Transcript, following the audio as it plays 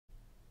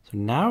So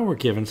now we're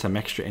given some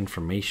extra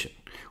information.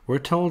 We're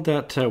told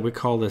that we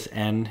call this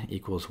n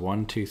equals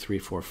 1, 2, 3,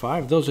 4,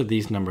 5. Those are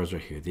these numbers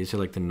right here. These are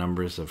like the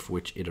numbers of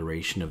which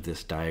iteration of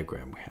this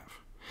diagram we have.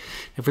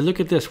 If we look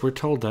at this, we're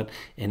told that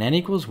in n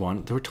equals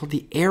 1, we're told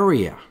the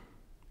area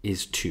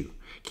is 2.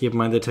 Keep in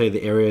mind they tell you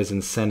the area is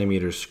in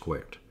centimeters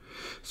squared.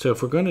 So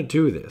if we're going to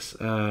do this,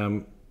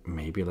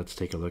 maybe let's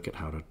take a look at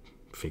how to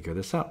figure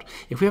this out.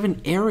 If we have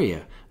an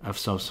area of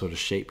some sort of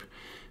shape,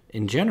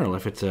 in general,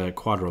 if it's a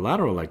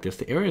quadrilateral like this,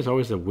 the area is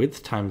always the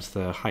width times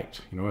the height,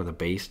 or the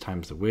base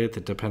times the width.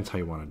 It depends how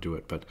you want to do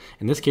it. But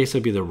in this case, it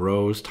would be the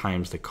rows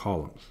times the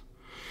columns.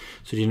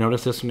 So do you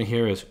notice this one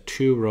here is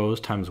 2 rows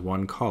times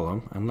 1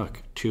 column? And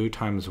look, 2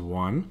 times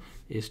 1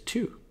 is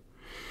 2.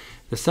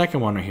 The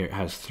second one right here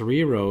has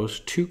 3 rows,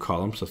 2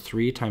 columns, so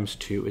 3 times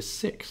 2 is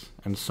 6,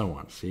 and so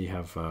on. So you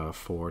have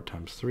 4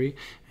 times 3,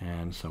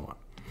 and so on.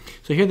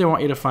 So here they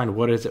want you to find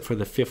what is it for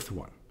the fifth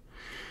one.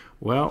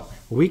 Well,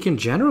 we can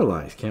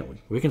generalize, can't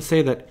we? We can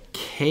say that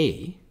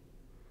K,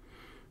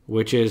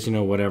 which is,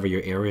 whatever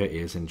your area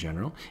is in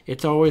general,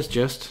 it's always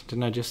just,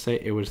 didn't I just say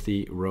it was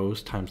the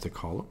rows times the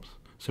columns?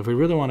 So if we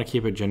really want to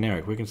keep it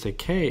generic, we can say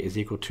K is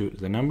equal to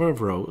the number of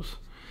rows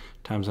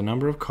times the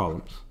number of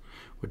columns,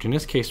 which in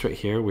this case right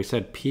here, we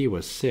said P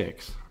was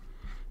 6,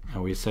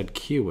 and we said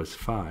Q was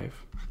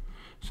 5.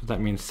 So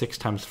that means 6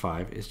 times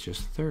 5 is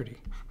just 30.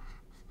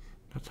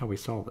 That's how we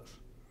solve this.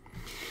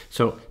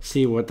 So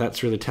see what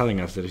that's really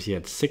telling us, that if you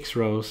had 6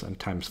 rows and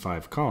times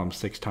 5 columns,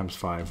 6 times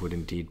 5 would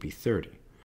indeed be 30.